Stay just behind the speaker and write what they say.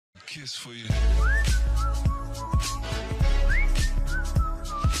kiss for you.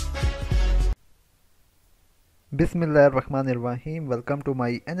 Bismillahirrahmanirrahim. Welcome to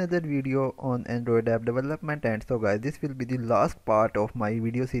my another video on Android app development. And so guys, this will be the last part of my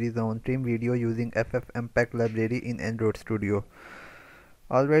video series on trim video using FFmpeg library in Android Studio.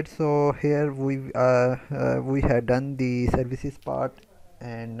 Alright, so here we had done the services part,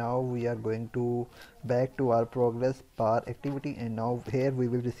 and now we are going to back to our progress bar activity, and now here we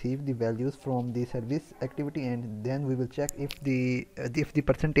will receive the values from the service activity, and then we will check if the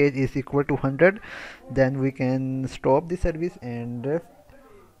percentage is equal to 100, then we can stop the service and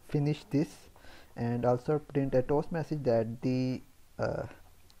finish this, and also print a toast message uh,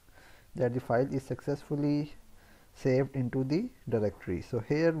 that the file is successfully saved into the directory. So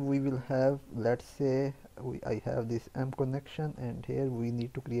here we will have, let's say I have this M connection, and here we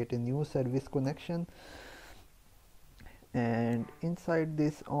need to create a new service connection, and inside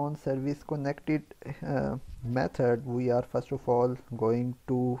this on service connected method, we are first of all going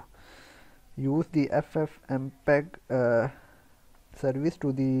to use the FFmpeg service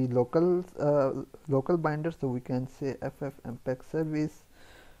to the local binder. So we can say FFmpeg service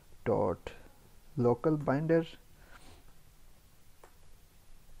dot local binder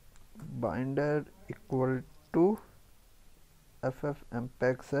equal to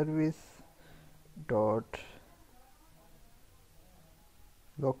FFmpeg service dot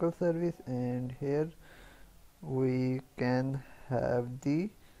local service, and here we can have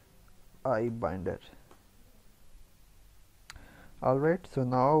the I binder. Alright, so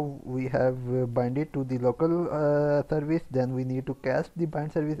now we have binded to the local service. Then we need to cast the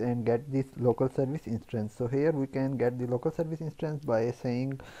bind service and get this local service instance. So here we can get the local service instance by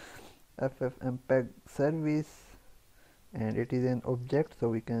saying FFmpeg service, and it is an object, so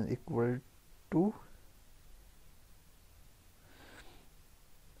we can equal to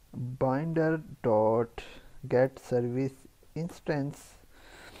binder dot get service instance,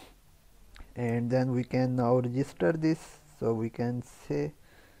 and then we can now register this. So we can say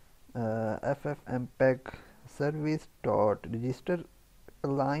FFmpeg service dot register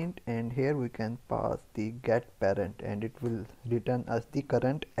client, and here we can pass the get parent, and it will return us the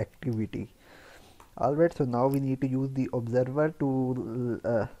current activity. Alright, so now we need to use the observer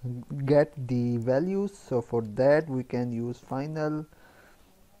to get the values. So for that we can use final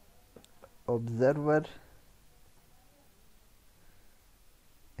observer,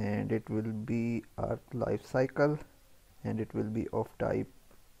 and it will be our life cycle, and it will be of type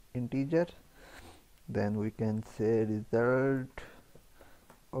integer. Then we can say result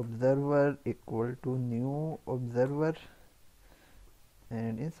observer equal to new observer,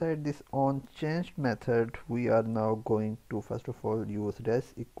 and inside this on changed method we are now going to first of all use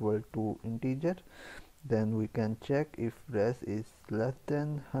res equal to integer. Then we can check if res is less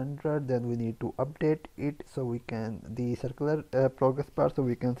than 100, then we need to update it. So we can the circular progress bar, so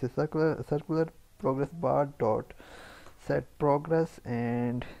we can say circular progress bar dot set progress,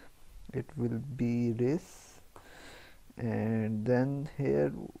 and it will be res, and then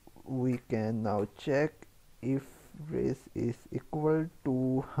here we can now check if res is equal to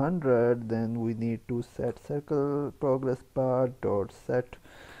 100, then we need to set circle progress bar dot set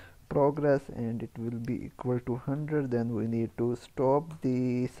progress, and it will be equal to 100. Then we need to stop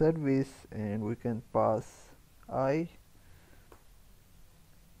the service, and we can pass I,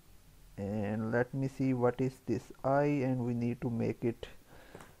 and let me see what is this I, and we need to make it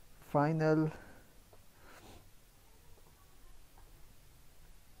final,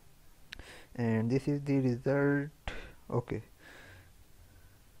 and this is the result. Okay,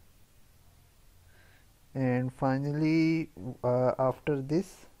 and finally after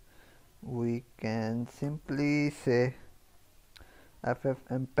this we can simply say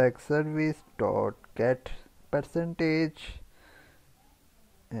FFmpeg service dot get percentage,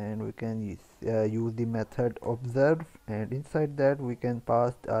 and we can use the method observe, and inside that we can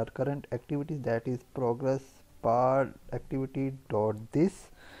pass our current activity, that is progress bar activity dot this,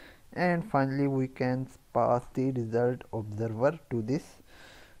 and finally we can pass the result observer to this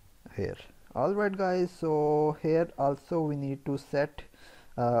here. Alright guys, so here also we need to set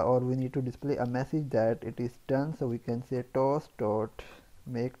or we need to display a message that it is done. So we can say toast dot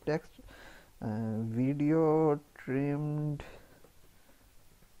make text video trimmed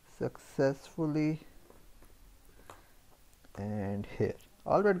successfully, and here.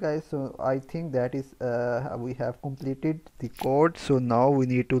 Alright guys, so I think that is we have completed the code. So now we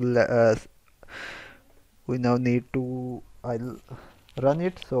need to I'll run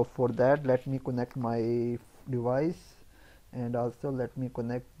it. So for that, let me connect my device, and also let me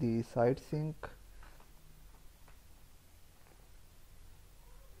connect the side sync.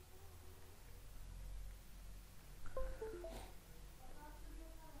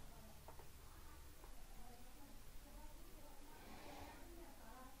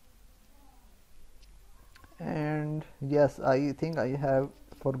 yes, I think I have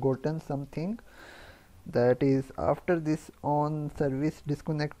forgotten something. That is, after this on service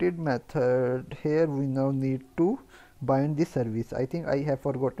disconnected method, here we now need to bind the service. I think I have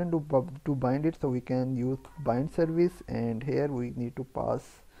forgotten to bind it, so we can use bind service, and here we need to pass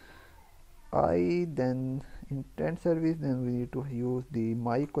I, then intent service, then we need to use the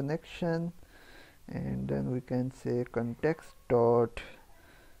my connection, and then we can say context dot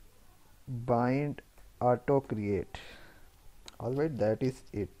bind auto create. Alright, that is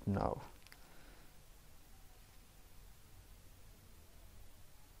it now.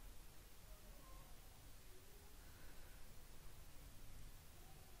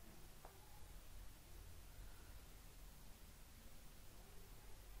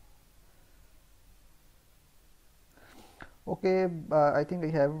 Okay, I think I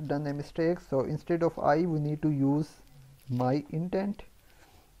have done a mistake, so instead of I we need to use my intent.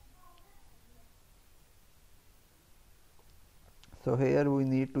 So here we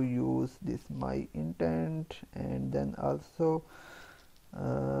need to use this my intent, and then also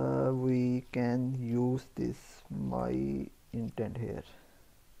we can use this my intent here.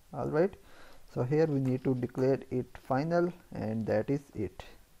 Alright, so here we need to declare it final, and that is it.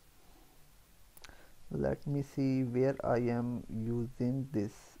 Let me see where I am using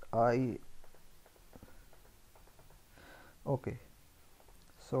this I. Okay,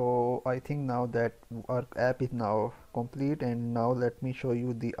 so I think now that our app is now complete, and now let me show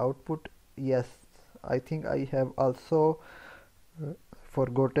you the output. Yes, I think I have also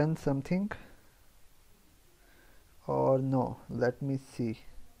forgotten something, or no, let me see.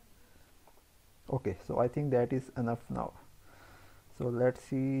 Okay, so I think that is enough now. So let's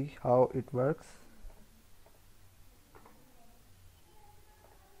see how it works.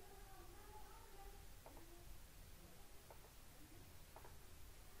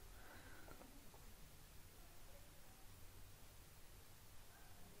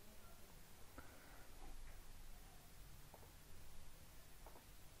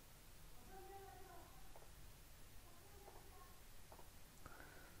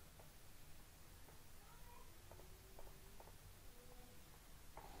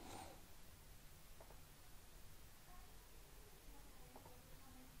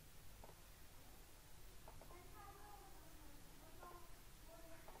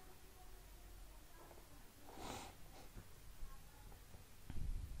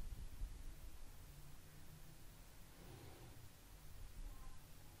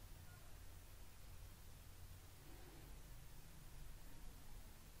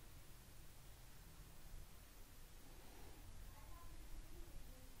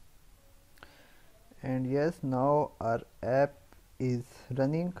 And yes, now our app is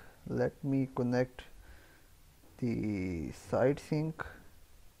running. Let me connect the side sync.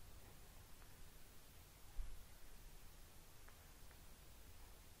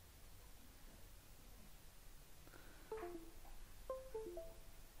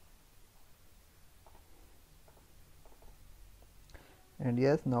 And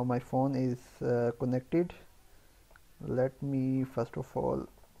yes, now my phone is connected. Let me first of all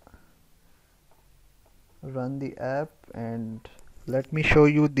run the app, and let me show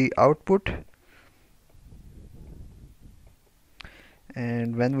you the output.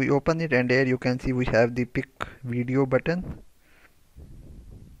 And when we open it, and there you can see we have the pick video button.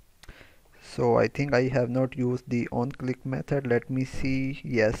 So I think I have not used the on click method. Let me see.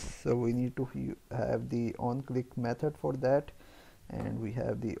 Yes, so we need to have the on click method for that, and we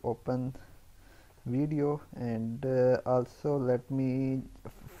have the open video, and also let me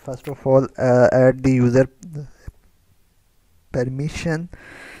first of all add the user permission.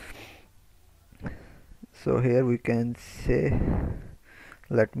 So here we can say,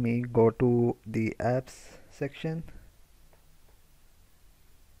 let me go to the apps section.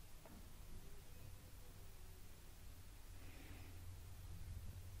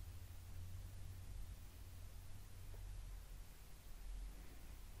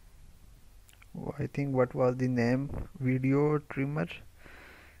 I think what was the name? Video trimmer.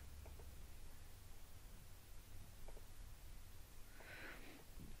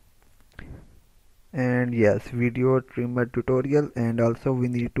 And yes, video trimmer tutorial, and also we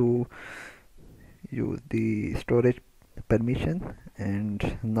need to use the storage permission.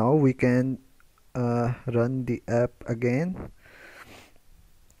 And now we can run the app again.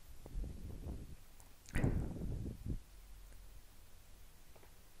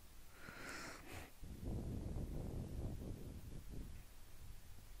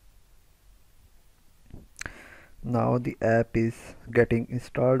 Now the app is getting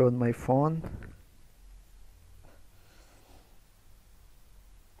installed on my phone.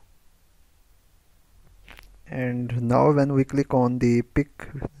 And now when we click on the pick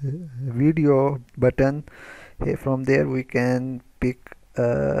video button, from there we can pick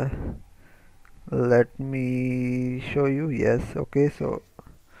let me show you. Yes, okay,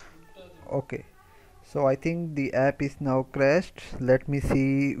 okay, so I think the app is now crashed. Let me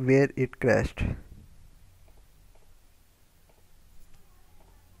see where it crashed.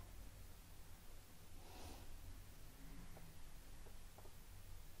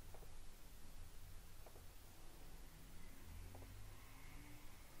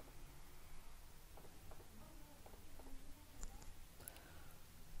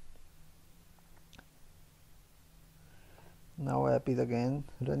 Now app is again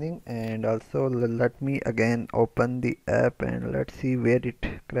running, and also let me again open the app and let's see where it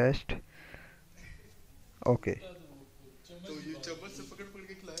crashed. Okay,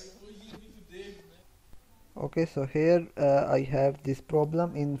 okay, so here I have this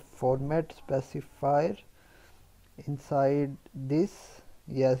problem in format specifier inside this.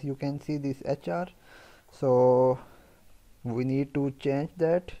 Yes, you can see this HR, so we need to change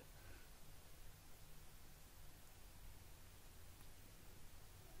that.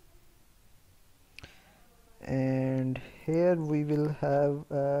 And here we will have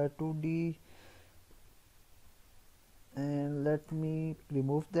 2D, and let me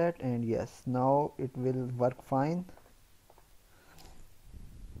remove that, and yes, now it will work fine.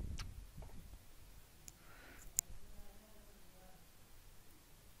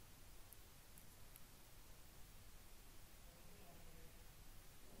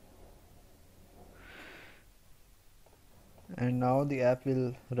 And now the app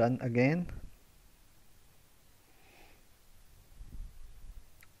will run again.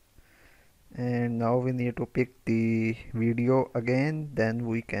 And now we need to pick the video again, then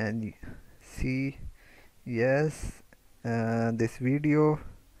we can see. Yes, this video,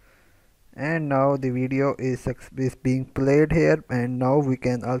 and now the video is being played here. And now we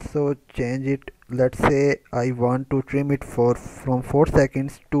can also change it. Let's say I want to trim it from 4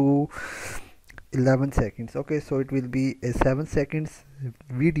 seconds to 11 seconds. Okay, so it will be a 7 seconds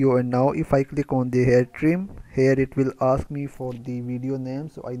video. And now if I click on the hair trim, here it will ask me for the video name,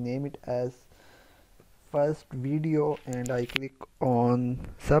 so I name it as first video, and I click on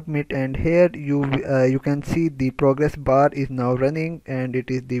submit. And here you can see the progress bar is now running, and it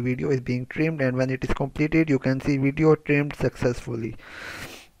is the video is being trimmed, and when it is completed you can see video trimmed successfully.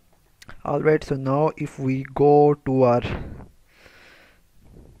 Alright, so now if we go to our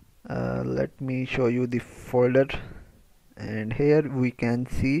let me show you the folder, and here we can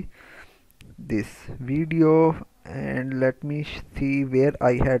see this video, and let me see where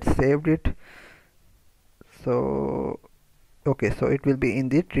I had saved it. So okay, so it will be in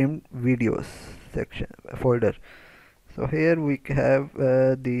the trimmed videos section folder. So here we have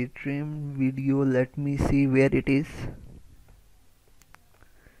the trim video. Let me see where it is.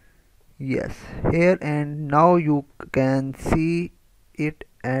 Yes, here, and now you can see it.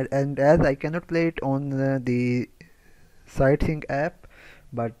 And as I cannot play it on the sightseeing app,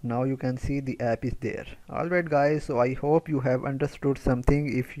 but now you can see the app is there. Alright guys, so I hope you have understood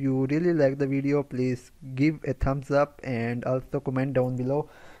something. If you really like the video, please give a thumbs up and also comment down below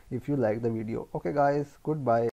if you like the video. Okay guys, goodbye.